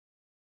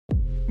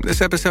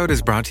This episode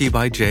is brought to you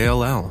by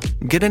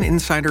JLL. Get an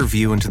insider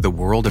view into the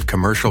world of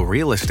commercial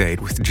real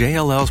estate with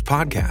JLL's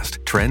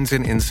podcast, Trends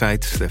and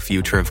Insights, the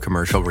Future of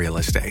Commercial Real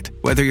Estate.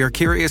 Whether you're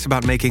curious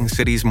about making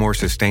cities more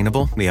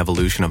sustainable, the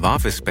evolution of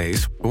office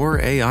space, or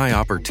AI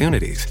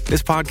opportunities,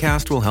 this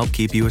podcast will help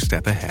keep you a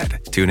step ahead.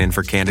 Tune in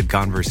for candid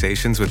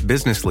conversations with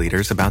business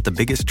leaders about the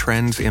biggest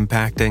trends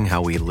impacting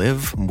how we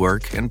live,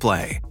 work, and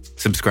play.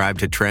 Subscribe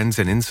to Trends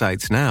and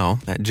Insights now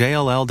at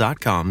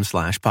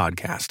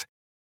jll.com/podcast.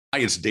 Hi,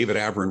 it's David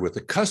Averin with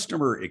the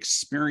Customer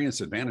Experience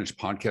Advantage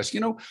podcast. You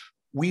know,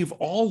 we've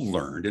all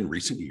learned in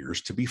recent years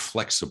to be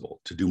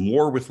flexible, to do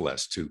more with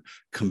less, to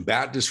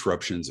combat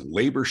disruptions and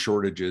labor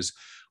shortages.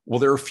 Well,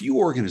 there are few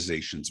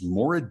organizations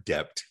more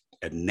adept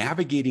at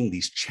navigating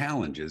these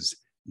challenges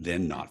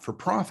than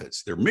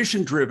not-for-profits. They're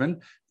mission-driven,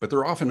 but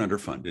they're often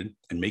underfunded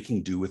and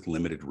making do with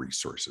limited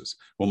resources.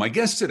 Well, my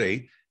guest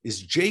today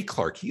is Jay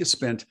Clark. He has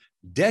spent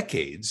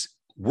decades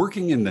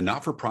working in the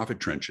not-for-profit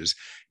trenches,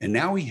 and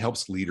now he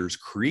helps leaders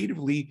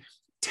creatively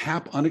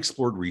tap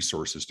unexplored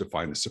resources to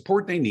find the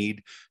support they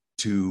need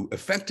to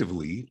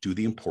effectively do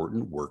the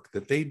important work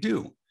that they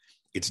do.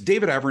 It's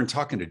David Averin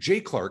talking to Jay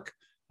Clark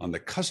on the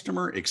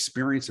Customer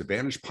Experience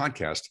Advantage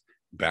podcast,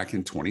 back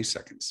in 20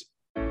 seconds.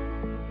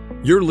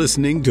 You're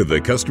listening to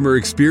the Customer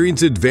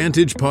Experience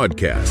Advantage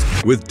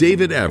podcast with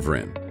David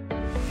Averin,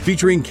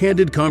 featuring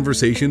candid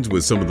conversations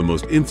with some of the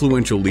most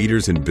influential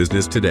leaders in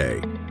business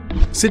today.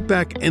 Sit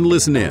back and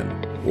listen in,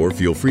 or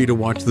feel free to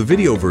watch the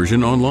video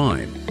version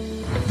online.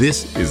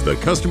 This is the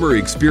Customer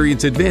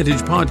Experience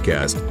Advantage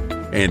podcast,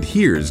 and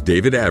here's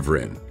David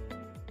Averin.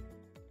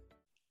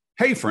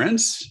 Hey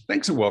friends,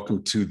 thanks and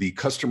welcome to the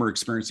Customer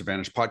Experience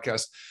Advantage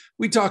podcast.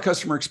 We talk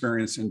customer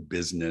experience and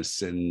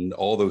business and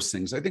all those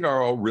things I think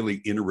are all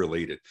really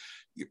interrelated.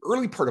 The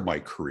early part of my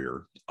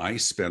career, I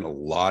spent a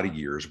lot of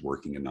years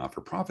working in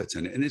not-for-profits,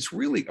 and it's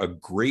really a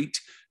great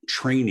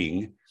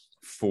training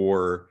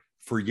for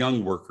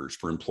young workers,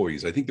 for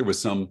employees. I think there was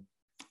some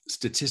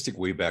statistic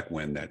way back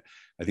when that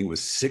I think it was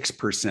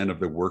 6%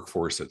 of the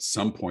workforce at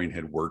some point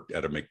had worked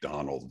at a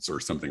McDonald's or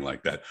something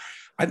like that.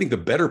 I think the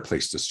better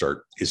place to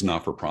start is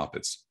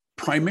not-for-profits,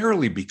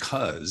 primarily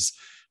because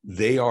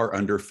they are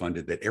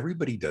underfunded, that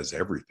everybody does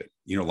everything.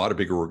 You know, a lot of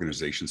bigger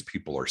organizations,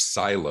 people are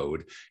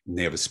siloed and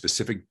they have a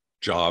specific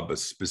job, a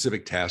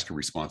specific task or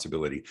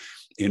responsibility.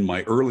 In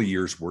my early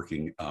years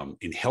working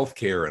in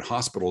healthcare and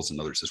hospitals and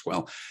others as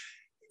well,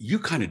 you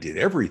kind of did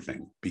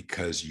everything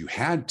because you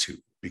had to,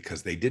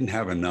 because they didn't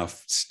have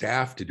enough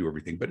staff to do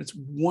everything, but it's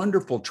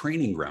wonderful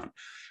training ground.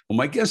 Well,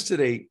 my guest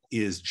today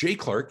is Jay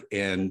Clark,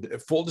 and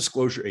full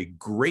disclosure, a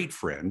great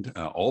friend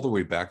all the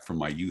way back from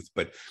my youth,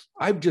 but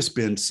I've just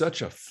been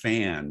such a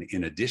fan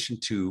in addition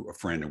to a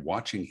friend and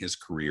watching his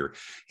career.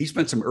 He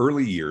spent some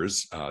early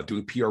years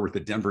doing PR with the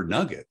Denver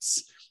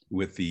Nuggets,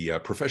 with the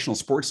professional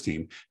sports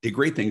team, did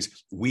great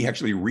things. We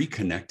actually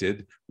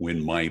reconnected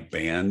when my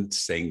band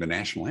sang the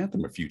national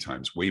anthem a few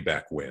times way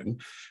back when.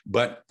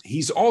 But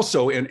he's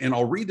also, and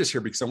I'll read this here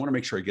because I want to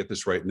make sure I get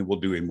this right, and then we'll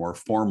do a more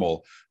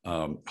formal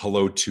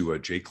hello to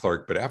Jay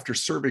Clark. But after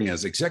serving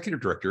as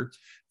executive director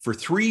for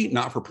 3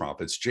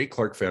 not-for-profits, Jay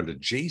Clark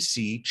founded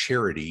JC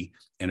Charity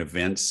and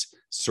Events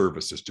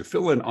Services to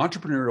fill an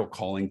entrepreneurial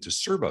calling to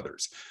serve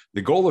others.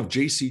 The goal of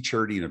JC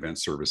Charity and Event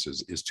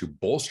Services is to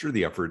bolster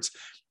the efforts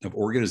of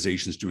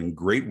organizations doing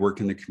great work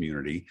in the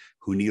community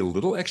who need a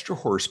little extra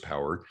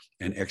horsepower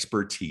and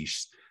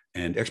expertise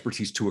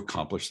to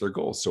accomplish their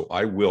goals. So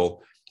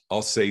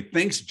I'll say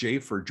thanks, Jay,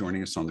 for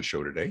joining us on the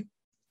show today.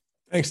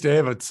 Thanks,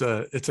 Dave. It's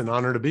an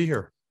honor to be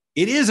here.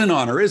 It is an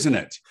honor, isn't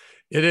it?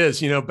 It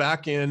is. You know,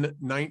 back in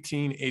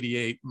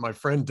 1988, my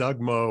friend Doug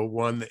Moe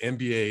won the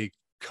NBA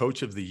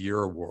Coach of the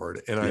Year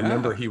award. And I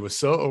remember he was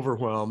so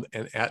overwhelmed.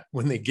 And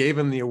when they gave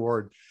him the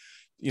award,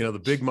 you know, the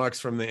big mucks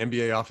from the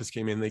NBA office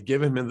came in, they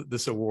give him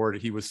this award.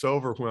 He was so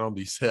overwhelmed.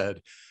 He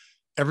said,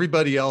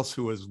 everybody else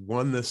who has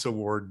won this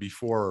award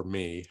before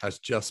me has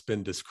just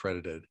been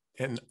discredited.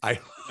 And I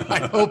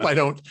hope I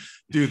don't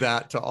do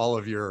that to all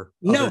of your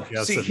other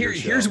guests. See,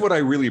 here's what I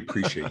really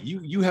appreciate.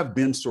 You have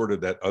been sort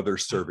of that other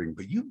serving,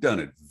 but you've done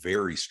it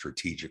very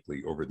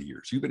strategically over the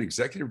years. You've been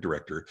executive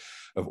director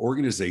of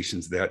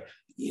organizations that,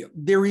 you know,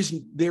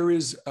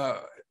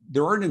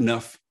 there aren't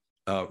enough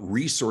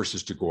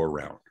resources to go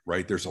around,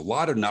 right? There's a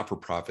lot of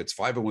not-for-profits,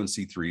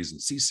 501c3s and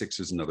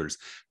C6s and others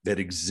that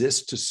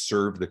exist to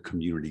serve the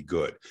community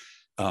good.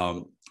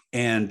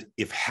 And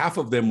if half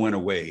of them went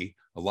away,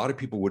 a lot of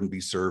people wouldn't be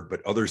served,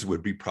 but others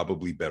would be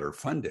probably better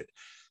funded.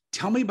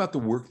 Tell me about the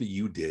work that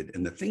you did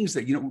and the things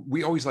that, you know,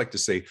 we always like to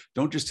say,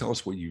 don't just tell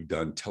us what you've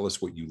done, tell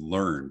us what you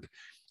learned.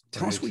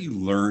 Tell us what you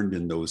learned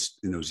in those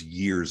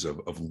years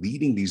of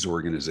leading these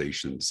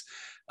organizations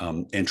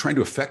and trying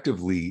to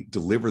effectively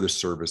deliver the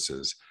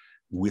services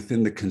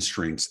within the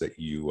constraints that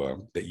you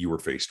were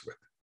faced with.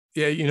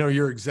 Yeah, you know,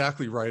 you're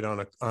exactly right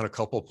on a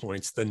couple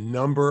points. The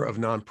number of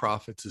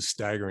nonprofits is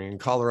staggering. In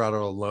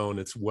Colorado alone,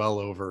 it's well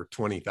over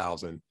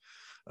 20,000.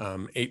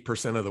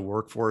 8% of the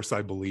workforce,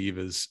 I believe,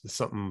 is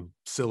something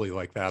silly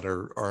like that,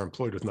 are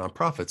employed with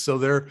nonprofits. So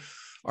there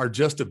are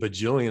just a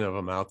bajillion of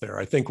them out there.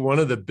 I think one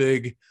of the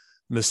big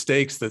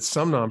mistakes that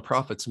some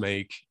nonprofits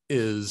make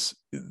is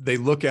they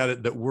look at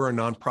it that we're a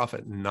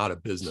nonprofit, not a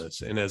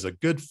business. And as a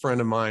good friend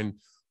of mine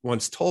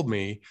once told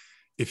me,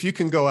 if you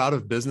can go out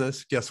of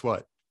business, guess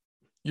what?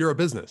 You're a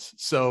business.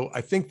 So I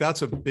think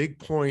that's a big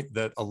point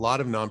that a lot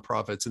of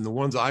nonprofits, and the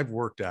ones I've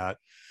worked at,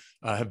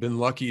 have been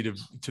lucky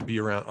to be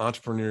around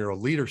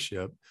entrepreneurial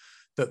leadership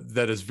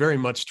that has very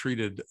much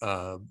treated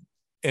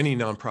any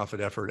nonprofit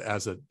effort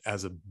as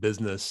a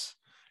business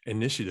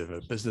initiative,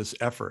 a business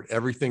effort.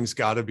 Everything's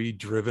got to be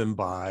driven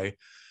by,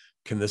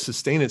 can this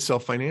sustain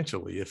itself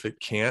financially? If it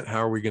can't, how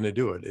are we going to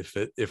do it?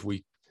 If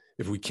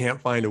we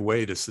can't find a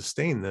way to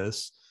sustain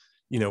this,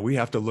 we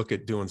have to look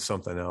at doing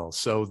something else.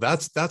 So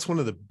that's one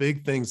of the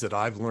big things that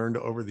I've learned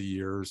over the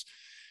years,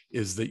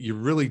 is that you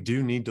really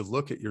do need to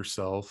look at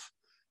yourself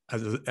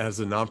as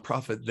a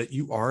nonprofit, that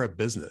you are a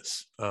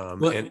business.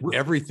 And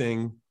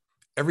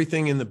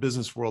everything in the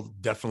business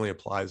world definitely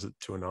applies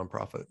to a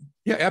nonprofit.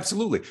 Yeah,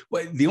 absolutely.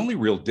 Well, the only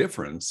real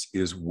difference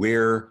is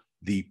where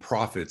the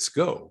profits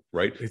go,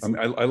 right?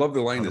 I love the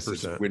line that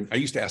says, when I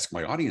used to ask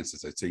my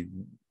audiences, I'd say,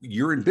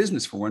 you're in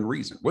business for one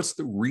reason. What's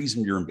the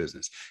reason you're in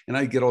business? And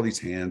I get all these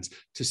hands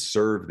to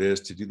serve this,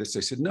 to do this.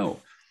 I said,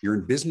 no, you're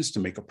in business to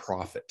make a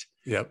profit.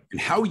 Yep. And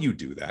how you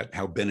do that,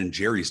 how Ben and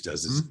Jerry's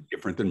does, is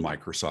different than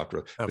Microsoft.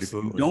 Absolutely. But if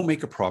you don't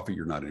make a profit,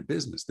 you're not in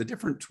business. The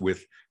difference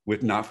with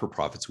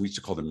not-for-profits, we used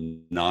to call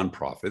them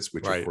non-profits,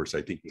 which of course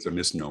I think is a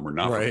misnomer.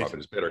 Not-for-profit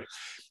is better.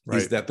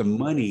 Is that the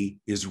money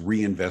is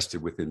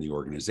reinvested within the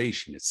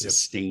organization. It's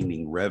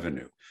sustaining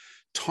revenue.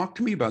 Talk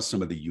to me about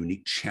some of the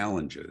unique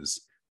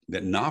challenges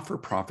that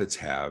not-for-profits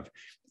have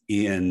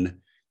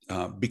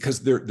because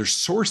their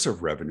source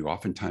of revenue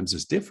oftentimes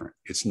is different.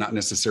 It's not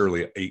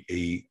necessarily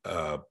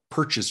a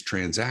purchase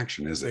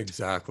transaction, is it?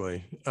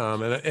 Exactly.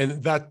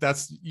 And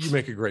that's, you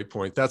make a great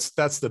point.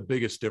 That's the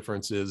biggest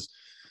difference, is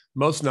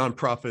most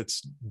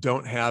nonprofits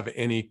don't have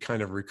any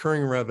kind of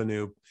recurring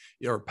revenue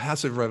or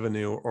passive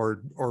revenue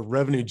or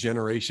revenue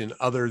generation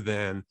other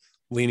than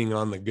leaning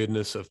on the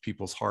goodness of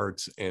people's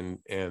hearts and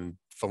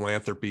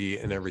philanthropy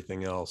and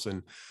everything else.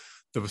 And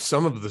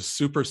some of the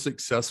super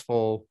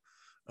successful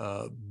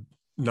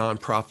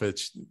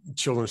nonprofits,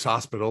 Children's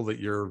Hospital, that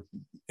you're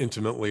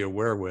intimately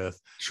aware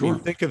with. Sure. I mean,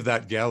 think of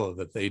that gala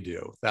that they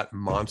do, that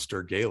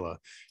monster gala.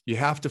 You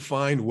have to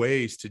find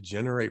ways to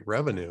generate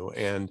revenue.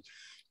 And,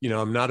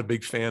 I'm not a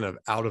big fan of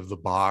out of the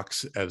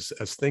box as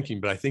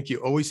thinking, but I think you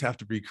always have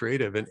to be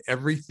creative in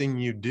everything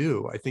you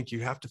do. I think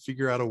you have to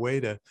figure out a way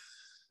to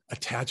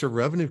attach a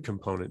revenue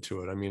component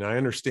to it. I mean, I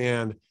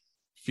understand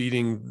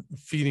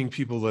feeding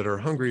people that are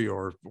hungry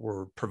or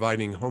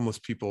providing homeless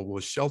people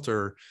with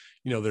shelter,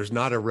 there's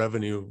not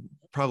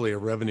probably a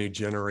revenue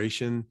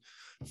generation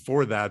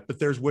for that, but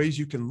there's ways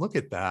you can look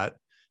at that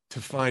to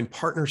find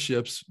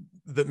partnerships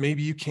that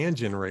maybe you can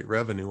generate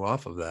revenue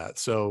off of that.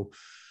 So,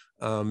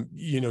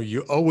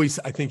 you always,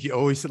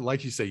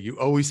 like you say, you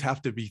always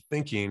have to be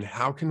thinking,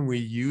 how can we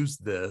use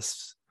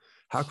this?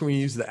 How can we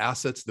use the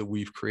assets that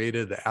we've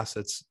created, the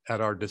assets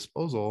at our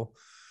disposal,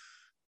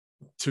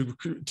 to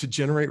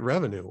generate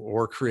revenue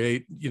or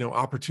create,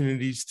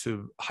 opportunities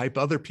to hype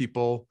other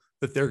people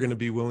that they're going to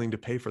be willing to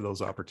pay for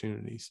those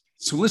opportunities.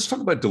 So let's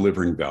talk about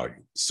delivering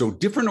value. So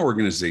different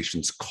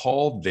organizations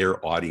call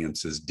their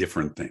audiences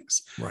different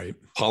things. Right.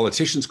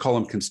 Politicians call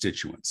them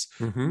constituents.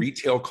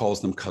 Retail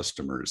calls them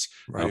customers.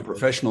 Right.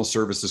 Professional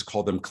services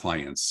call them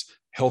clients.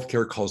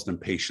 Healthcare calls them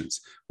patients.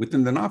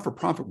 Within the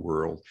not-for-profit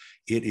world,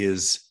 it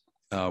is,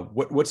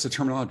 what's the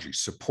terminology?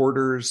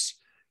 Supporters,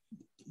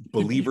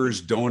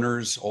 believers,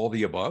 donors, all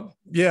the above?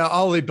 Yeah,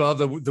 all the above.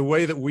 The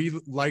way that we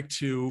like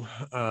to,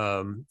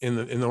 in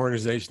the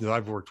organizations that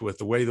I've worked with,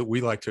 the way that we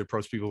like to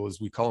approach people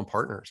is we call them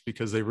partners,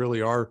 because they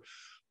really are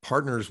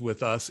partners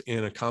with us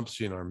in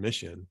accomplishing our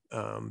mission.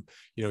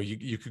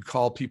 You could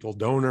call people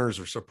donors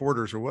or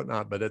supporters or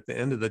whatnot, but at the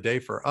end of the day,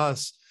 for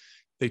us,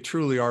 they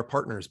truly are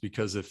partners,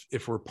 because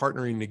if we're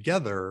partnering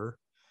together,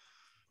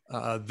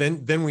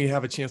 then we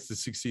have a chance to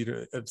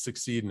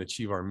succeed and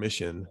achieve our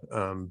mission.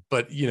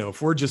 But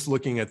if we're just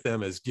looking at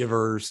them as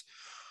givers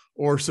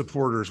or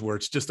supporters, where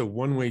it's just a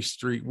one-way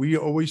street, we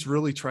always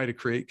really try to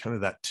create kind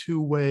of that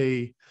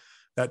two-way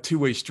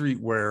street,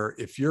 where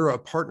if you're a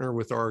partner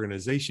with our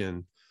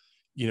organization,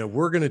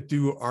 we're going to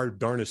do our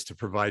darnest to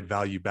provide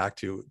value back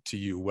to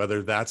you,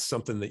 whether that's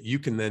something that you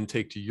can then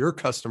take to your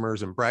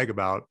customers and brag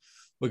about.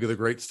 Look at the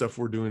great stuff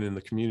we're doing in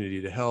the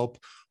community to help.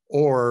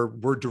 Or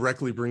we're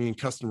directly bringing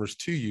customers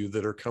to you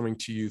that are coming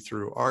to you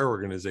through our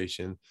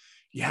organization.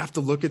 You have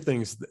to look at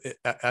things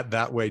at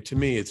that way. To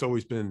me, it's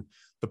always been,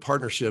 the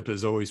partnership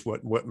is always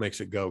what makes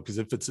it go. Because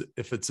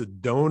if it's a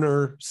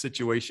donor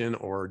situation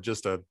or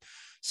just a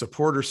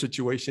supporter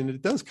situation,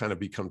 it does kind of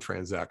become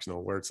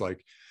transactional, where it's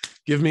like,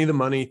 give me the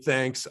money,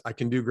 thanks, I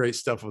can do great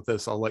stuff with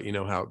this, I'll let you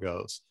know how it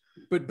goes.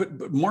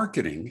 But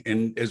marketing,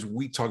 and as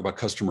we talk about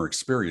customer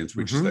experience,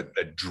 which is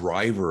that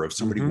driver of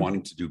somebody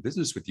wanting to do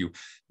business with you,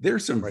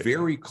 there's some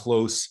very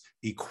close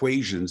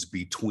equations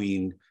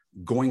between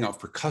going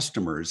out for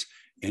customers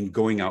and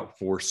going out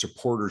for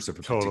supporters of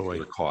a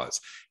particular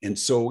cause. And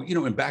so,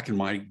 and back in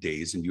my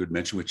days, and you had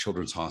mentioned with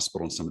Children's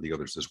Hospital and some of the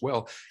others as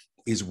well,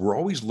 is we're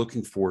always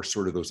looking for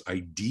sort of those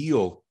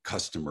ideal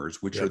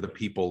customers, which are the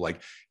people,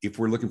 like if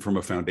we're looking from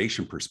a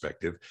foundation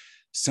perspective,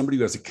 somebody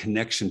who has a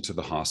connection to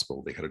the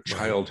hospital. They had a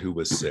child who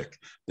was sick.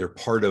 They're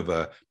part of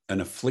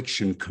an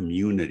affliction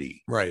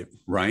community. Right.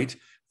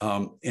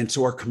 And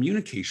so our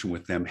communication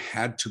with them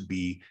had to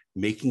be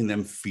making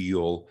them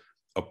feel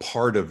a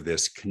part of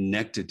this,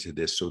 connected to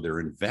this, so they're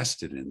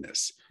invested in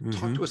this.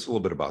 Talk to us a little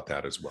bit about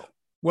that as well.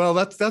 Well,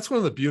 that's one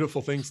of the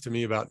beautiful things to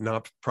me about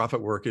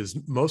nonprofit work is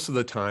most of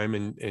the time,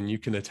 and you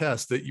can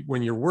attest that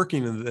when you're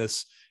working in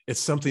this, it's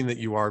something that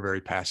you are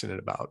very passionate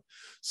about.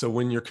 So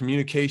when your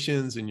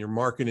communications and your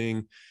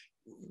marketing,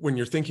 when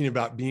you're thinking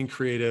about being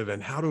creative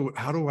and how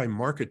do I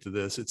market to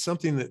this, it's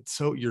something that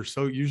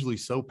you're usually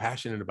so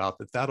passionate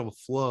about that'll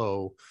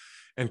flow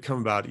and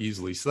come about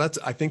easily. So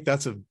I think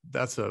that's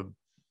a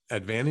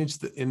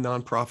advantage in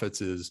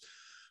nonprofits is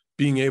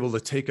being able to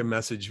take a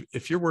message.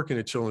 If you're working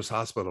at Children's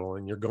Hospital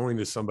and you're going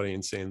to somebody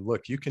and saying,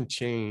 look, you can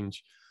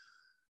change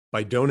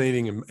by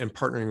donating and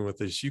partnering with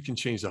this, you can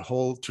change the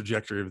whole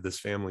trajectory of this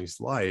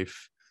family's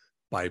life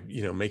by,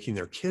 making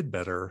their kid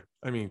better.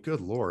 I mean,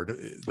 good Lord.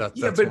 But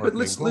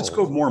let's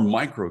go more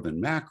micro than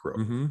macro.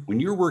 When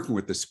you're working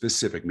with a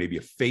specific, maybe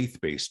a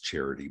faith-based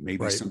charity,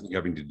 maybe something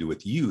having to do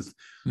with youth,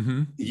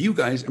 you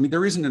guys, I mean,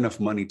 there isn't enough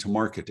money to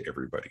market to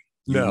everybody.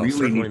 You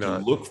really need to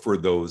look for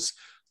those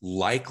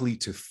likely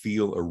to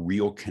feel a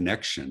real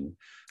connection,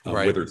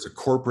 whether it's a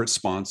corporate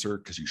sponsor,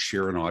 because you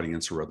share an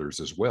audience, or others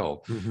as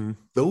well.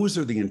 Those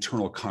are the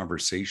internal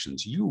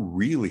conversations. You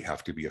really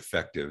have to be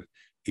effective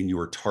in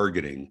your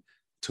targeting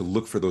to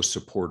look for those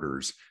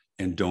supporters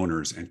and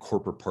donors and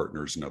corporate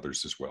partners and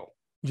others as well.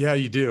 Yeah,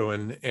 you do.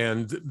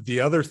 And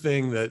the other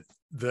thing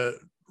that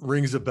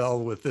rings a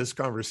bell with this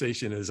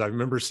conversation is I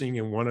remember seeing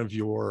in one of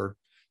your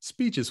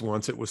speeches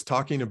once, it was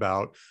talking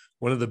about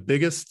one of the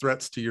biggest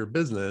threats to your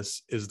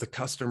business is the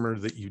customer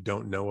that you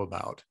don't know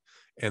about.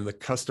 And the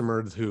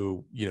customer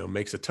who,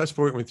 makes a touch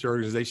point with your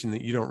organization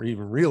that you don't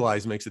even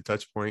realize makes a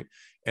touch point,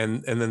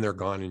 and then they're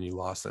gone and you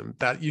lost them.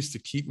 That used to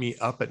keep me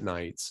up at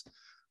nights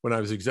when I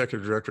was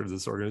executive director of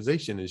this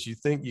organization, is you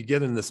think you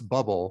get in this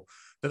bubble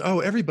that,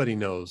 everybody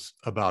knows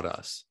about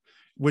us,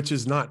 which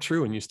is not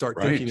true. And you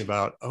start thinking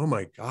about, oh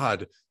my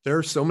God, there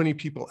are so many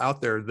people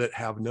out there that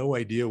have no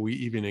idea we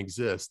even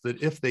exist,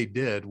 that if they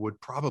did, would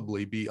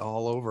probably be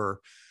all over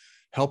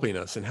helping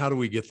us. And how do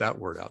we get that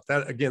word out?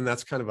 That, again,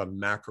 that's kind of a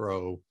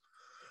macro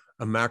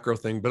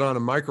thing, but on a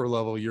micro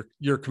level,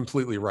 you're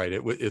completely right.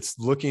 It's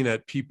looking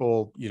at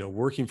people,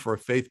 working for a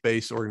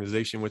faith-based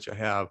organization, which I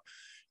have.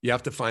 You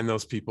have to find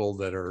those people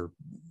that are,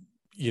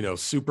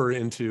 super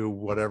into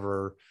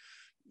whatever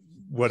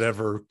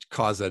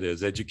cause that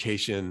is,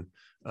 education.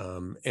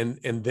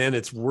 And then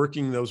it's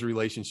working those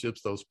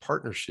relationships, those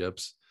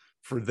partnerships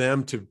for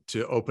them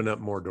to open up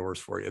more doors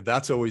for you.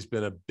 That's always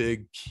been a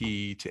big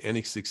key to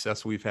any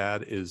success we've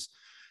had is,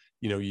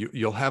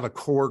 you'll have a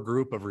core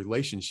group of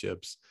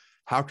relationships.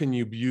 How can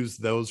you use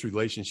those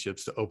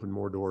relationships to open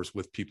more doors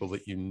with people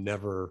that you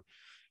never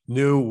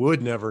knew,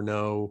 would never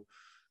know,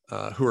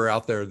 who are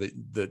out there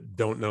that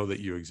don't know that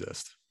you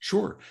exist?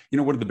 Sure.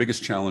 One of the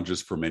biggest challenges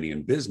for many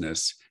in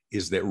business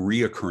is that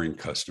reoccurring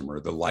customer,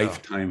 the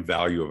lifetime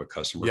value of a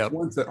customer,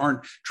 ones that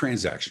aren't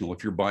transactional.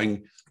 If you're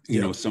buying,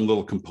 some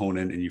little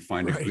component and you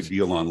find a good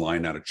deal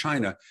online out of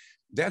China,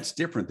 that's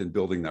different than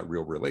building that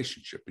real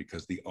relationship,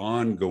 because the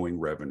ongoing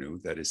revenue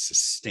that is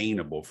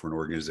sustainable for an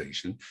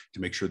organization to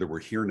make sure that we're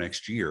here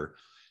next year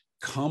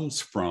comes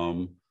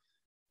from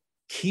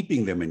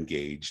keeping them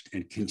engaged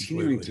and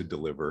continuing to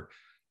deliver.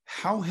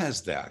 How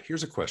has that,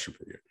 here's a question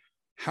for you.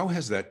 How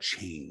has that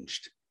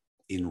changed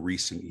in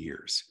recent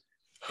years?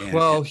 And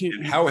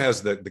how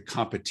has the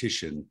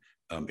competition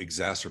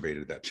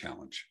exacerbated that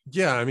challenge?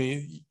 Yeah, I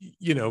mean,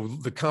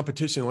 the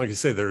competition, like I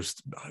say,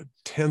 there's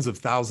tens of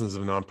thousands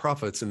of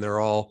nonprofits, and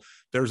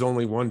there's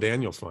only one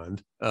Daniels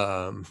Fund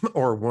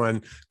or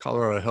one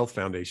Colorado Health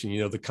Foundation.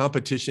 The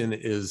competition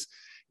is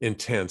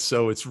intense.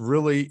 So it's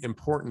really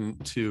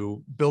important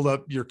to build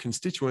up your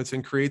constituents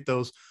and create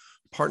those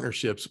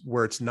partnerships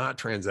where it's not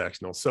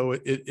transactional. So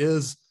it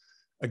is,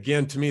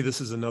 again, to me,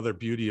 this is another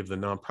beauty of the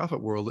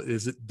nonprofit world,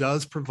 is it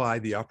does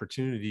provide the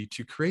opportunity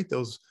to create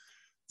those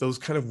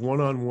kind of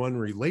one-on-one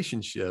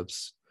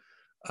relationships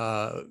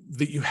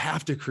that you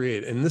have to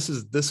create. And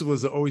this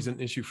was always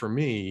an issue for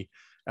me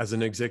as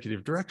an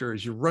executive director,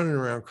 is you're running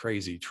around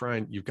crazy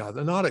you've got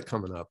an audit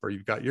coming up, or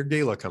you've got your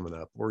gala coming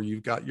up, or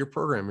you've got your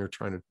program you're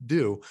trying to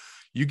do.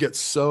 You get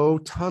so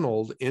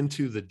tunneled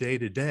into the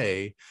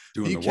day-to-day,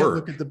 you can't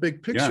look at the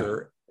big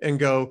picture and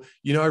go,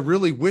 I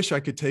really wish I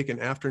could take an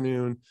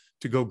afternoon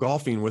to go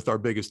golfing with our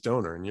biggest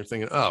donor. And you're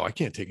thinking, oh, I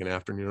can't take an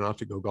afternoon off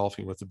to go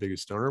golfing with the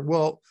biggest donor.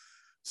 Well,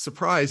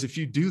 surprise, if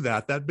you do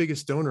that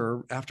biggest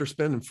donor, after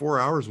spending 4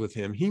 hours with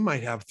him, he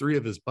might have 3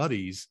 of his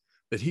buddies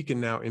that he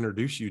can now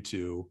introduce you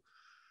to.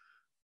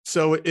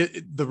 So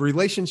the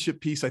relationship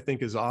piece, I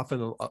think, is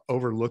often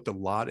overlooked a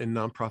lot in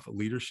nonprofit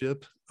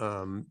leadership.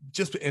 And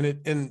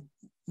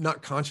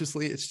not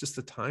consciously, it's just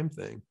a time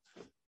thing.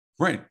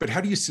 Right. But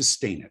how do you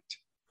sustain it?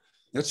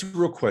 That's a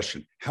real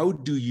question.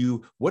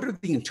 What are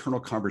the internal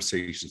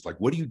conversations like?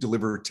 What do you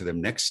deliver to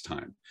them next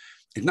time?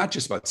 It's not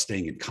just about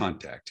staying in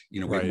contact. We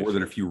have more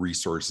than a few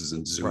resources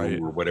in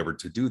Zoom or whatever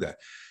to do that.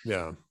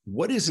 Yeah.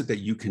 What is it that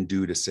you can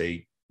do to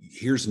say,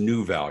 here's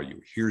new value,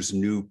 here's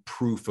new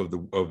proof of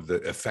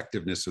the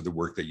effectiveness of the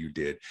work that you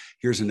did,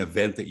 here's an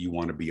event that you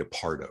want to be a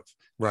part of?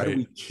 How do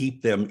we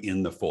keep them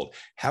in the fold?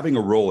 Having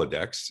a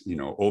Rolodex,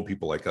 old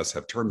people like us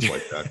have terms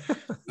like that.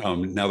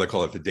 Now they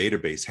call it the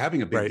database.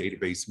 Having a big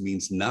database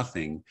means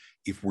nothing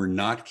if we're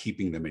not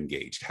keeping them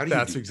engaged. How do you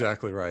That's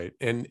exactly right.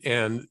 And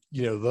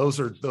those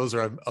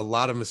are a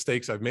lot of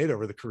mistakes I've made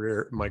over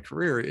my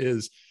career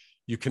is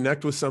you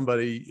connect with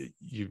somebody,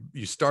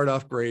 you start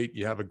off great,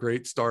 you have a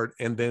great start,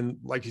 and then,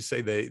 like you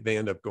say, they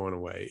end up going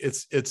away.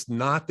 It's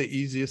not the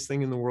easiest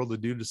thing in the world to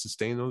do to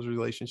sustain those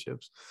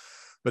relationships.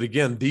 But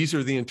again, these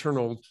are the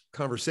internal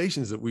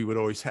conversations that we would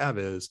always have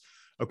is,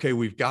 okay,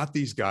 we've got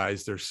these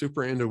guys, they're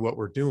super into what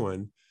we're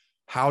doing.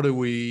 How do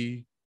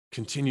we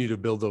continue to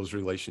build those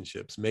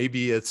relationships?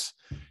 Maybe it's,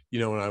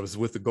 when I was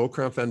with the Gold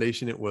Crown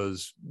Foundation,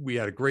 we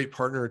had a great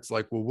partner. It's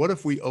like, well, what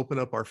if we open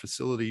up our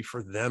facility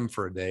for them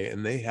for a day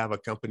and they have a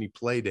company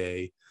play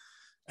day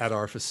at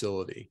our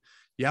facility?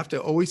 You have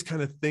to always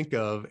kind of think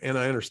of, and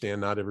I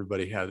understand not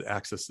everybody had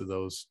access to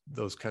those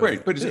kind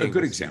of but things. It's a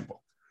good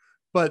example.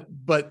 But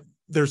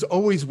there's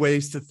always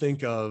ways to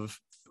think of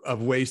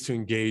ways to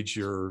engage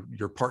your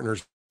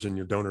partners and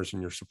your donors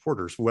and your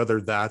supporters,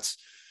 whether that's,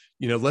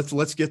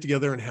 let's get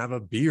together and have a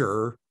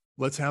beer.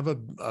 Let's have a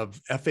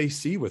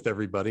FAC with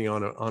everybody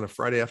on a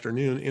Friday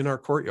afternoon in our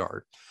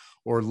courtyard,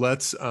 or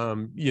let's,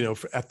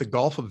 at the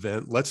golf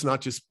event, let's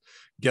not just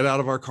get out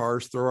of our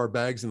cars, throw our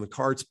bags in the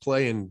carts,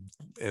 play, and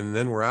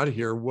then we're out of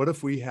here. What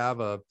if we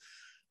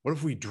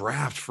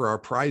draft for our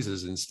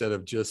prizes instead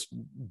of just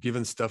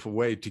giving stuff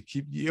away?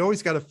 You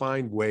always got to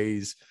find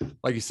ways,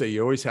 like you say,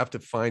 you always have to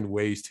find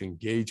ways to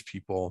engage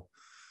people,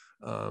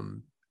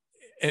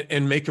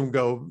 and make them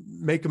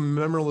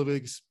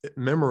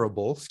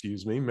memorable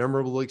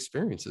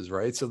experiences.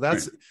 Right. So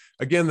that's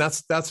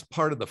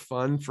part of the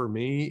fun for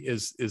me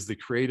is the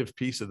creative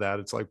piece of that.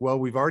 It's like, well,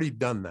 we've already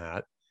done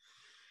that.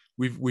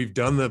 We've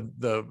done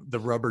the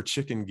rubber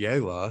chicken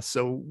gala.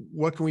 So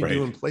what can we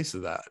do in place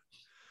of that?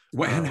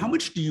 Well, and how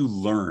much do you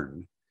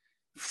learn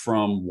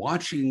from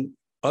watching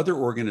other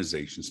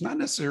organizations, not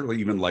necessarily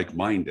even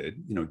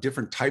like-minded,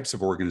 different types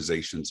of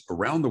organizations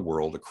around the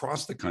world,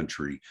 across the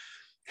country?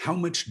 How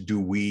much do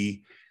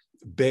we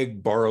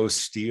beg, borrow,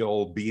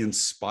 steal, be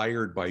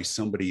inspired by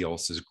somebody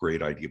else's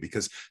great idea?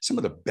 Because some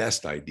of the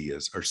best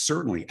ideas are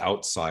certainly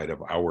outside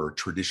of our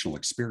traditional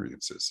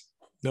experiences.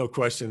 No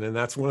question. And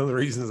that's one of the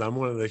reasons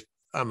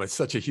I'm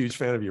such a huge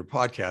fan of your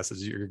podcast,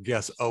 is your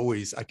guests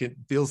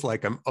feels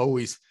like I'm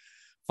always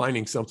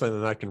finding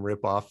something that I can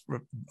rip off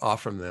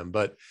from them.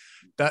 But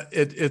that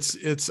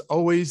it's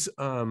always,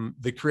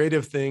 the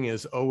creative thing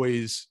is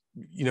always,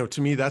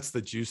 to me, that's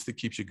the juice that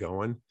keeps you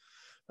going.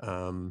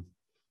 And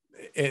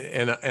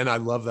I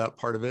love that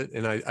part of it.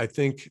 And I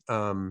think,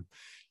 again,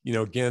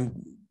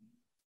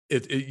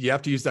 you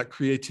have to use that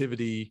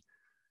creativity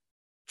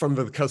from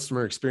the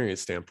customer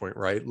experience standpoint,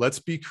 right? Let's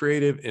be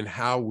creative in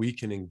how we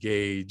can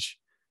engage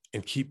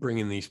and keep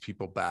bringing these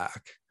people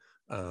back.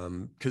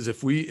 Because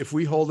if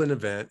we hold an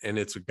event and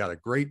it's got a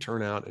great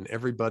turnout and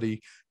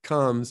everybody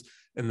comes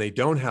and they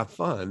don't have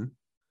fun,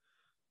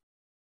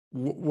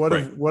 what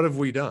have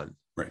we done?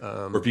 Right.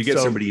 Or if you get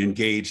somebody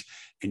engaged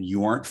and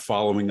you aren't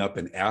following up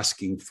and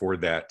asking for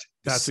that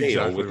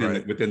sale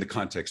exactly within the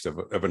context of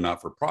a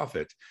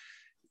not-for-profit,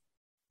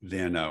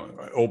 then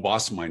old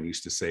boss of mine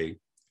used to say,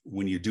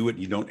 when you do it,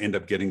 you don't end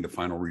up getting the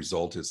final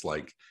result. It's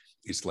like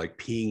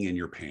peeing in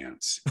your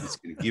pants. It's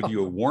going to give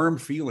you a warm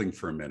feeling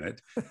for a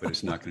minute, but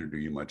it's not going to do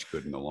you much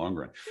good in the long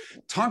run.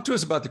 Talk to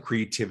us about the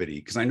creativity,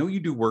 because I know you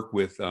do work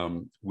with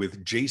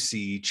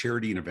JC,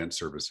 Charity and Event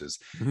Services.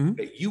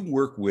 Mm-hmm. You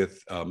work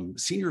with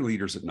senior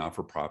leaders at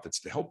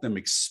not-for-profits to help them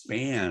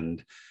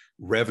expand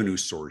revenue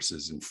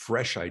sources and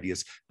fresh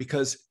ideas,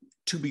 because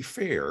to be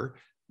fair,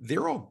 they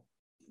all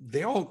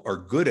are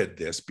good at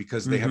this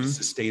because they have to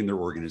sustain their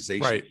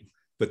organization. Right.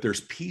 But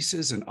there's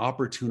pieces and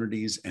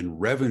opportunities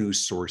and revenue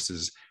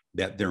sources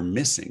that they're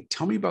missing.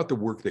 Tell me about the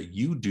work that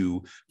you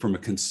do from a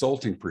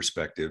consulting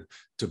perspective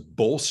to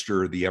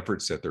bolster the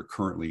efforts that they're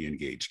currently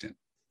engaged in.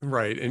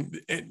 Right. And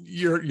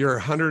you're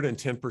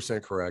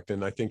 110% correct.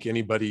 And I think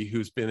anybody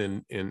who's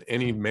been in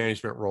any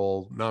management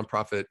role,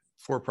 nonprofit,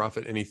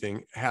 for-profit,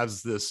 anything,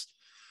 has this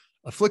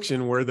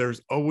affliction where there's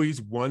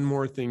always one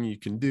more thing you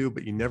can do,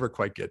 but you never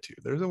quite get to.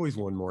 There's always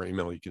one more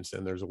email you can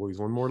send. There's always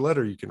one more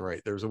letter you can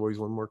write. There's always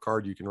one more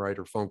card you can write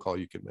or phone call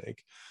you can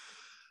make.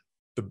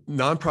 The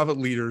nonprofit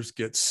leaders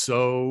get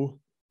so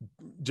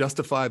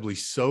justifiably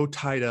so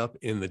tied up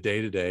in the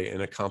day-to-day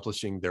and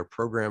accomplishing their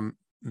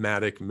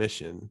programmatic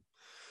mission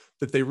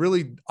that they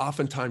really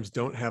oftentimes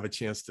don't have a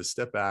chance to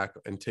step back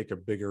and take a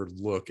bigger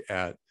look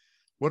at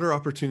what are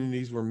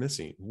opportunities we're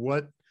missing. Who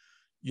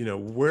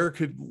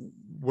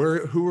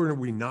are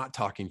we not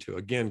talking to?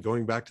 Again,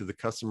 going back to the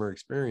customer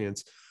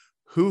experience,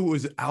 who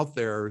is out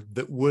there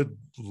that would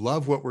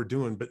love what we're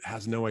doing, but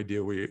has no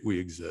idea we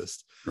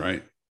exist.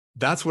 Right.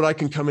 That's what I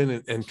can come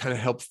in and kind of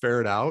help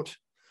ferret out.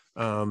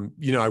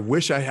 I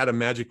wish I had a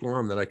magic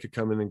wand that I could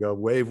come in and go,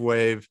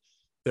 wave,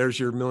 there's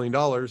your $1 million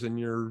and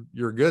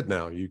you're good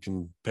now. You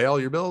can pay all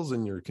your bills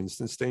and you can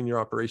sustain your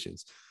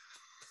operations.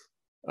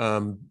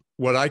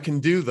 What I can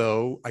do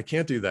though, I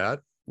can't do that.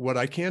 What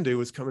I can do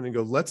is come in and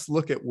go, let's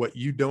look at what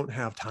you don't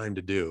have time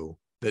to do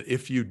that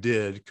if you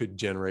did could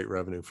generate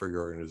revenue for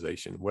your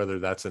organization, whether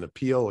that's an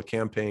appeal, a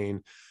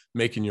campaign,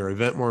 making your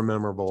event more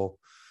memorable.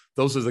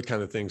 Those are the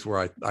kind of things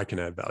where I can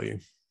add value.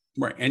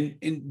 Right. And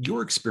in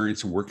your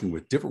experience in working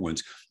with different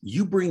ones,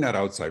 you bring that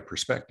outside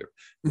perspective.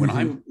 When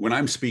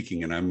I'm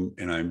speaking and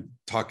I'm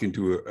talking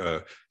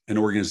to an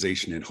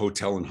organization in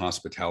hotel and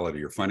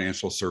hospitality or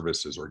financial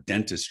services or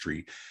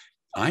dentistry,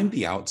 I'm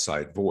the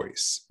outside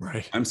voice.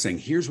 Right. I'm saying,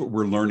 here's what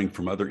we're learning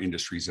from other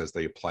industries as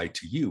they apply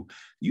to you.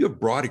 You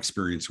have broad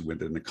experience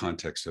within the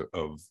context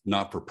of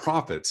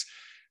not-for-profits,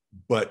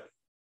 but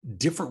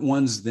different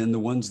ones than the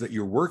ones that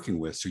you're working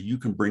with. So you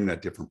can bring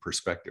that different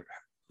perspective.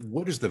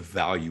 What is the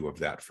value of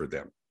that for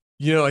them?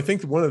 I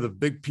think one of the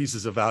big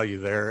pieces of value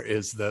there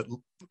is that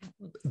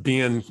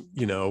being,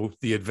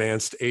 the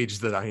advanced age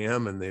that I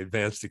am and the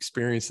advanced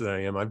experience that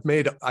I am, I've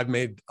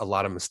made a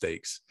lot of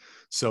mistakes.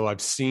 So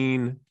I've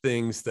seen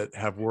things that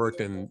have worked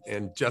and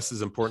just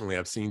as importantly,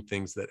 I've seen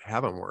things that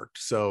haven't worked.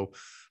 So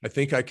I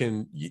think I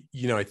can,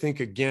 I think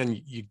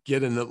again, you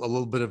get in a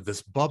little bit of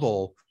this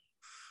bubble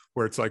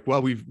where it's like,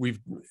 well,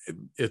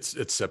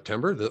 it's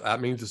September.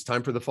 That means it's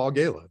time for the fall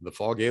gala. The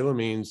fall gala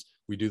means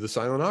we do the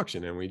silent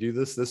auction and we do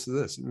this.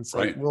 And it's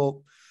right. Like,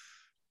 well,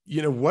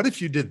 what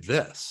if you did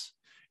this?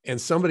 And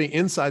somebody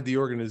inside the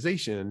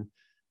organization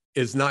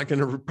is not going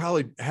to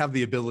probably have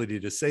the ability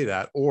to say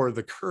that or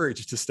the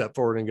courage to step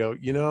forward and go,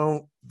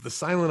 the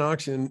silent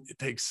auction, it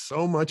takes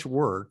so much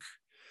work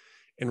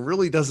and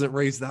really doesn't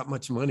raise that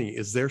much money.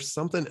 Is there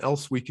something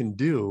else we can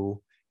do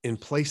in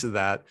place of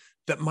that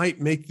might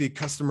make the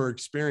customer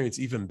experience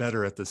even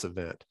better at this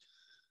event?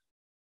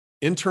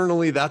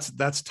 Internally,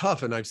 that's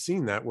tough. And I've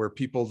seen that where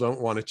people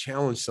don't want to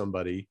challenge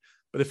somebody.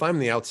 But if I'm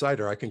the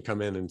outsider, I can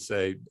come in and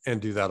say,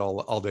 and do that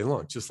all day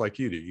long, just like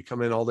you do. You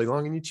come in all day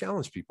long and you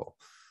challenge people.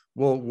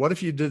 Well, what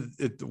if you did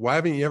it? Why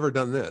haven't you ever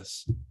done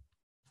this?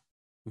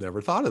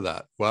 Never thought of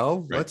that.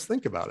 Well, right. Let's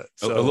think about it.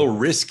 So, a little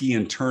risky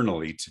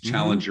internally to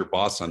challenge your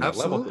boss on that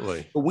Absolutely.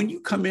 level. But when you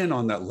come in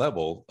on that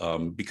level,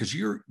 because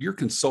you're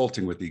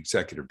consulting with the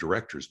executive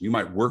directors, you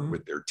might work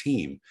with their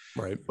team,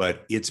 right?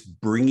 But it's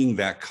bringing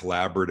that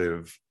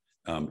collaborative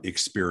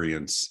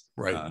experience,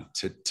 right,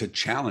 to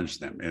challenge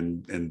them,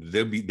 and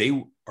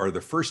they are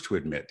the first to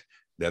admit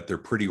that they're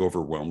pretty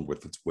overwhelmed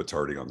with what's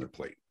already on their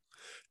plate.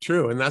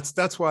 True, and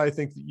that's why I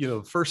think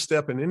the first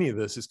step in any of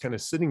this is kind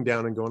of sitting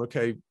down and going,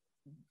 okay,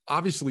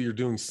 obviously you're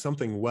doing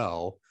something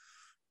well.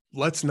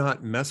 Let's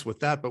not mess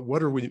with that. But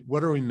what are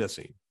we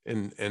missing?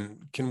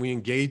 And can we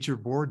engage your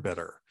board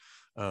better?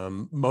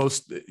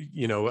 Most,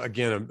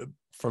 again,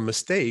 from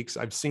mistakes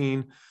I've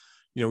seen,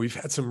 we've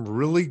had some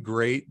really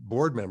great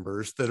board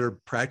members that are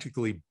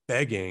practically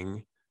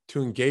begging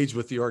to engage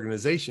with the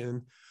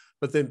organization,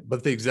 but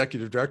the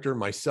executive director,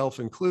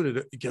 myself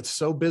included, gets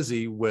so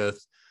busy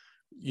with,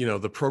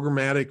 the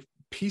programmatic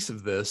piece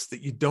of this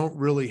that you don't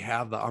really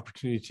have the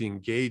opportunity to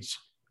engage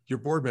your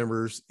board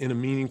members in a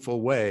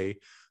meaningful way.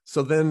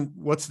 So then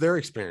what's their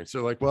experience?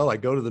 They're like, well, I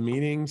go to the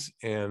meetings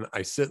and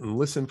I sit and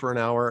listen for an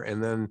hour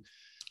and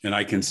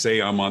I can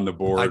say I'm on the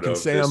board of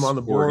this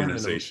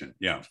organization.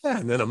 Yeah.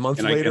 And then a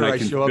month later, I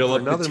show up for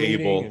another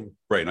meeting.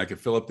 Right. And I can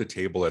fill up the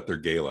table at their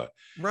gala.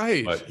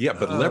 Right. But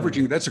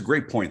leveraging, that's a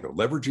great point though.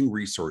 Leveraging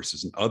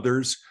resources and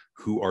others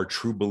who are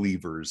true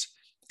believers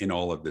in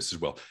all of this as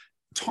well.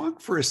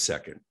 Talk for a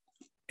second.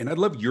 And I'd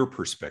love your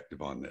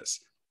perspective on this,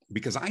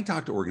 because I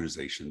talk to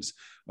organizations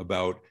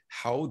about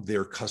how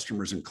their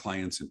customers and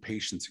clients and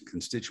patients and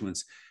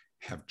constituents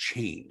have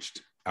changed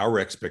our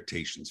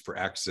expectations for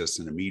access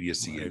and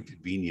immediacy and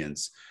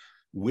convenience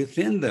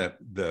within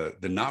the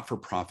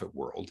not-for-profit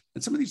world.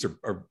 And some of these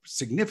are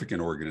significant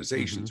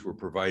organizations who are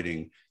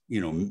providing,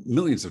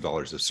 millions of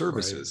dollars of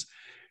services.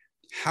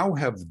 Right. How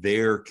have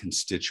their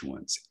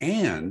constituents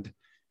and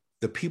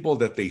the people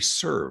that they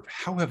serve,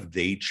 how have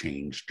they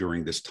changed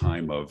during this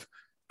time of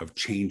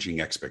changing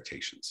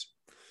expectations?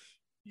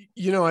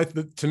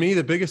 To me,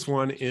 the biggest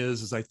one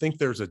is I think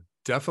there's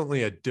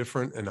definitely a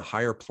different and a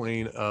higher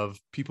plane of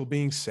people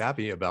being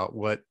savvy about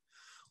what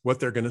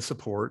they're going to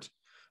support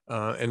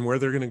and where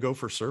they're going to go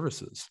for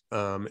services.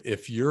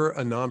 If you're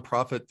a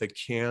nonprofit that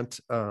can't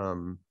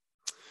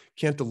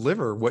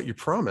deliver what you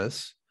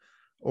promise,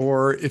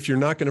 or if you're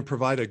not going to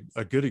provide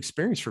a good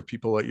experience for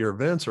people at your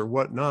events or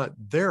whatnot,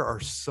 there are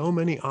so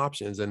many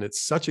options, and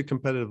it's such a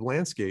competitive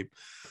landscape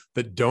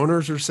that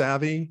donors are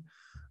savvy.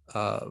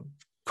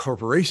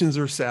 Corporations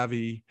are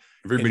savvy.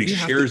 Everybody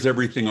shares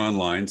everything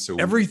online. So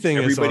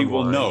everybody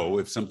will know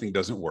if something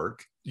doesn't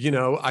work.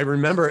 I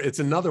remember it's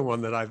another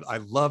one that I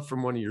love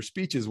from one of your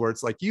speeches where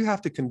it's like, you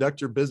have to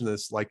conduct your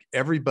business like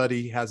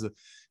everybody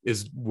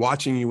is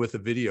watching you with a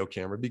video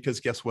camera, because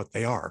guess what?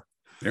 They are.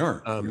 They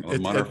are.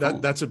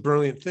 That's a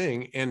brilliant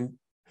thing. And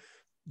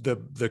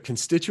the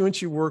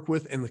constituents you work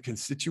with and the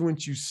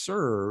constituents you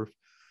serve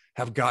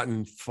have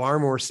gotten far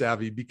more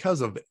savvy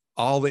because of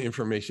all the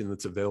information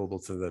that's available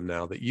to them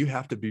now, that you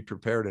have to be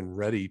prepared and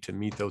ready to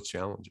meet those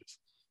challenges.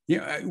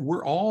 Yeah,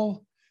 we're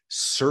all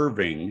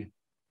serving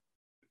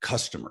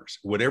customers,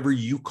 whatever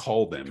you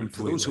call them. And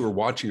for those who are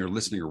watching or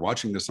listening or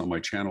watching this on my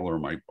channel or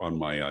on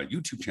my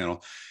YouTube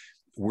channel,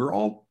 we're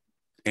all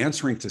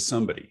answering to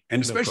somebody.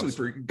 And especially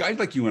for guys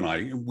like you and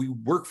I, we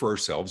work for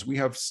ourselves. We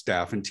have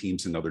staff and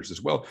teams and others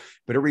as well.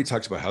 But everybody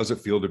talks about, how's it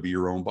feel to be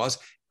your own boss?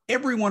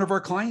 Every one of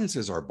our clients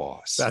is our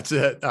boss. That's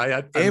it.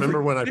 I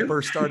remember when I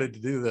first started to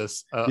do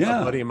this, a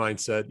buddy of mine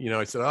said,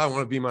 I said, I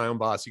want to be my own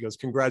boss. He goes,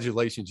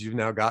 congratulations.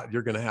 You're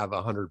going to have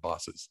 100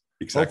 bosses.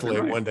 Exactly.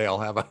 Hopefully one day I'll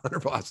have 100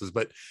 bosses,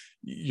 but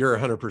you're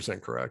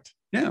 100% correct.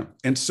 Yeah.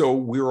 And so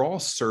we're all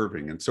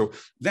serving. And so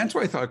that's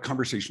why I thought a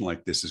conversation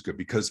like this is good,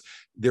 because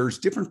there's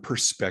different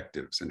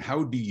perspectives. And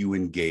how do you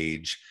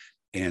engage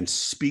and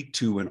speak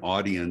to an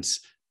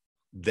audience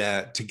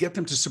that to get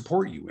them to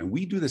support you? And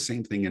we do the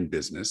same thing in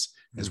business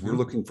as we're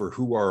looking for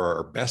who are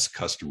our best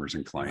customers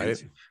and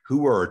clients,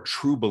 who are our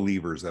true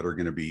believers that are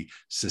going to be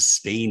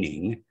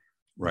sustaining,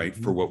 right,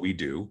 for what we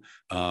do.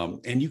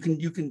 And you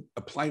can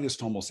apply this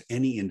to almost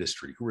any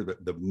industry. Who are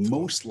the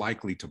most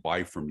likely to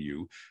buy from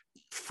you,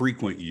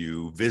 frequent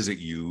you, visit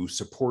you,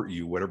 support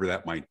you, whatever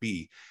that might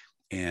be.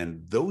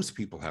 And those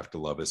people have to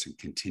love us and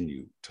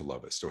continue to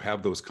love us. So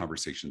have those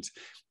conversations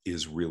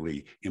is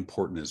really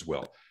important as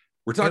well.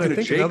 We're talking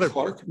to Jay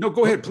Clark. No,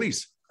 go ahead,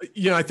 please.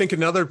 I think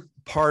another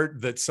part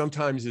that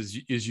sometimes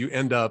is you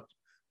end up,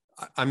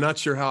 I'm not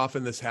sure how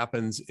often this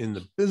happens in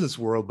the business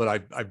world, but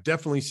I've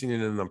definitely seen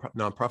it in the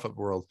nonprofit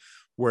world,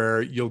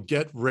 where you'll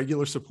get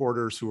regular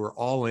supporters who are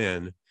all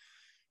in.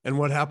 And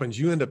what happens,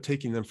 you end up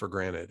taking them for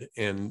granted.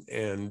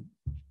 And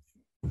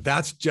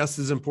that's just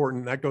as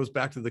important. That goes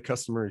back to the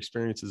customer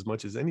experience as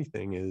much as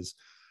anything, is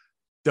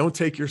don't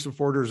take your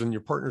supporters and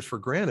your partners for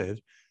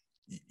granted.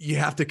 You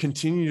have to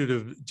continue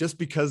to, just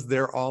because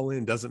they're all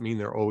in doesn't mean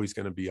they're always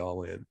going to be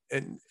all in.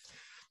 And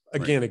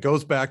again, it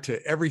goes back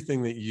to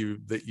everything that you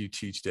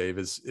teach, Dave,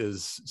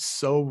 is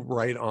so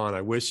right on.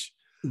 I wish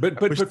the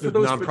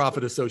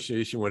nonprofit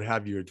association would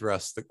have you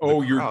address the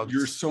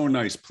you're so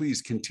nice.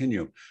 Please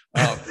continue.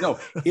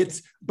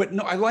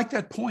 I like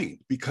that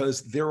point,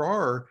 because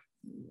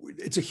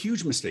it's a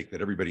huge mistake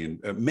that everybody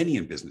many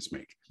in business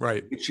make,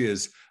 right? Which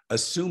is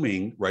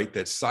assuming, right,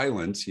 that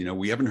silence,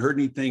 we haven't heard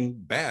anything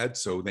bad,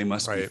 so they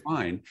must be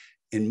fine.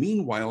 And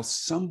meanwhile,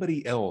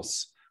 somebody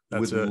else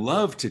would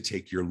love to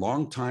take your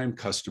longtime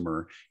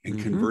customer and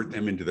convert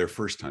them into their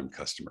first-time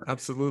customer.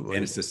 Absolutely.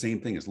 And it's the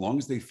same thing. As long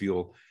as they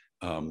feel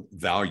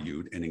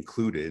valued and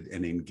included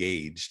and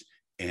engaged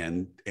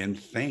and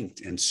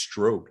thanked and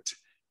stroked,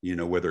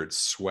 whether it's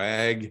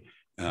swag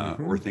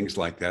or things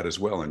like that as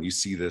well. And you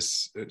see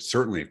this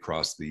certainly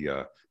across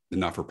the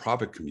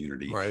not-for-profit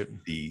community, right?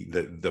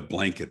 The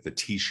blanket, the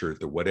T-shirt,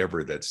 the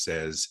whatever that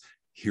says,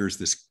 here's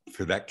this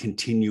for that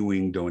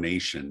continuing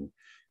donation.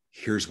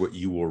 Here's what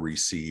you will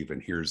receive,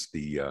 and here's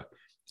the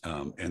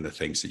and the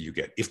things that you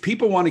get. If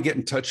people want to get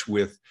in touch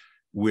with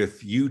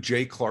you,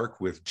 Jay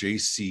Clark, with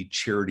JC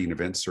Charity and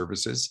Event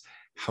Services,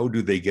 how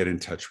do they get in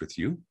touch with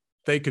you?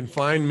 They can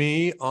find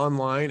me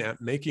online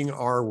at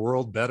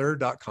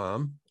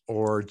makingourworldbetter.com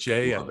or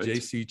Jay at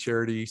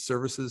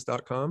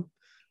jccharityservices.com.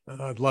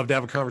 I'd love to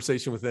have a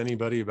conversation with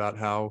anybody about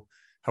how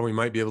we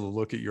might be able to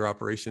look at your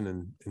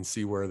operation and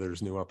see where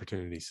there's new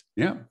opportunities.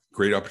 Yeah,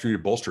 great opportunity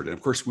to bolster it. And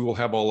of course, we will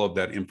have all of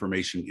that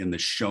information in the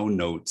show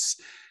notes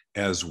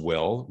as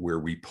well, where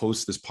we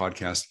post this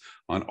podcast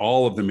on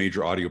all of the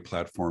major audio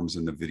platforms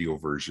and the video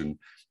version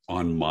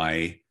on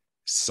my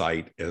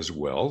site as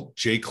well.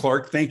 Jay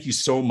Clark, thank you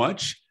so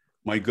much,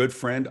 my good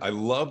friend. I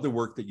love the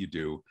work that you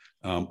do.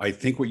 I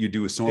think what you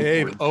do is so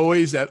important.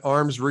 Always at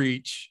arm's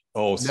reach.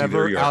 Oh,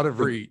 never out of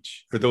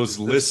reach. For those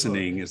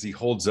listening, as he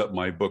holds up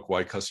my book,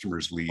 Why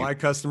Customers Leave. Why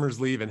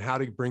Customers Leave and how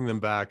to bring them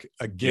back.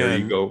 Again, there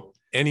you go.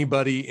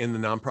 Anybody in the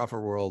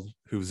nonprofit world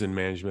who's in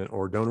management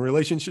or donor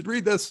relations should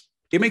read this.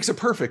 It makes a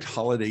perfect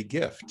holiday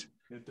gift.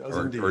 It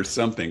does or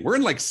something. We're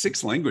in like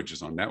 6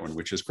 languages on that one,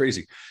 which is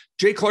crazy.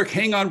 Jay Clark,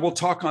 hang on. We'll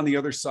talk on the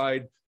other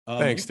side.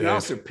 Thanks, Dave. You can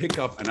also pick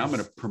up, and I'm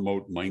going to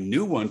promote my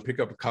new one, pick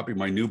up a copy of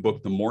my new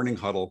book, The Morning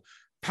Huddle,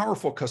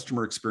 Powerful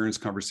Customer Experience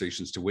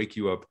Conversations to Wake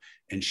You Up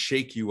and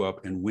Shake You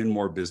Up and Win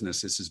More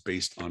Business. This is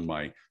based on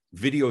my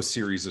video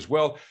series as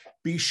well.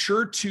 Be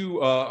sure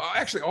to,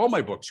 actually all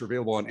my books are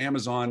available on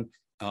Amazon,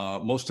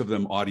 most of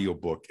them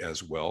audiobook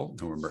as well.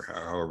 Remember,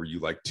 however you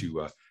like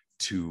to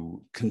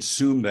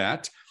consume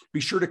that. Be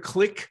sure to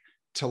click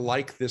to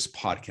like this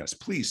podcast.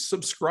 Please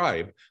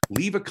subscribe,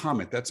 leave a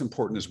comment. That's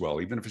important as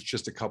well. Even if it's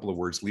just a couple of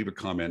words, leave a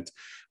comment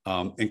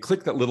and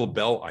click that little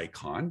bell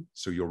icon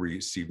so you'll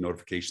receive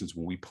notifications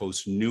when we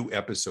post new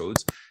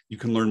episodes. You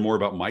can learn more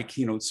about my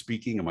keynote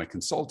speaking and my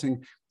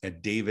consulting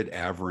at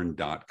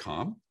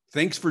davidavrin.com.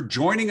 Thanks for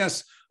joining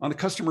us on the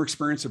Customer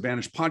Experience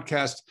Advantage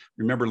podcast.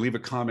 Remember, leave a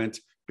comment.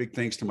 Big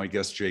thanks to my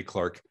guest, Jay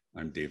Clark.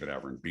 I'm David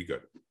Avrin. Be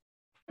good.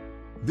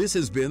 This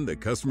has been the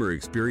Customer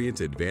Experience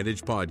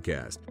Advantage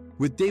Podcast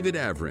with David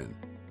Avrin.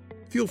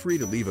 Feel free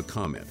to leave a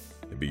comment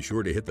and be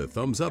sure to hit the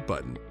thumbs up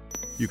button.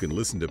 You can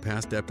listen to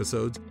past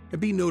episodes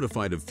and be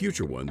notified of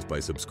future ones by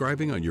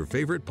subscribing on your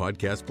favorite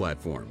podcast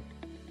platform.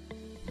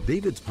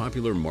 David's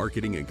popular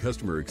marketing and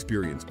customer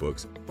experience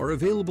books are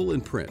available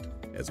in print,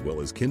 as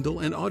well as Kindle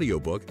and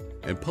audiobook,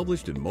 and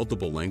published in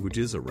multiple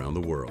languages around the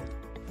world.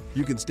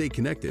 You can stay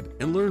connected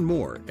and learn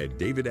more at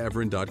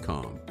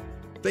davidavrin.com.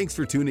 Thanks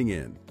for tuning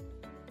in.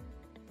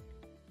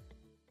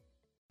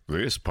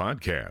 This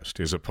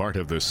podcast is a part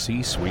of the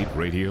C-Suite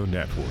Radio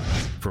Network.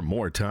 For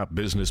more top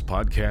business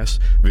podcasts,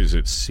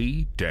 visit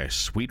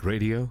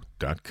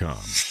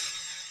c-suiteradio.com.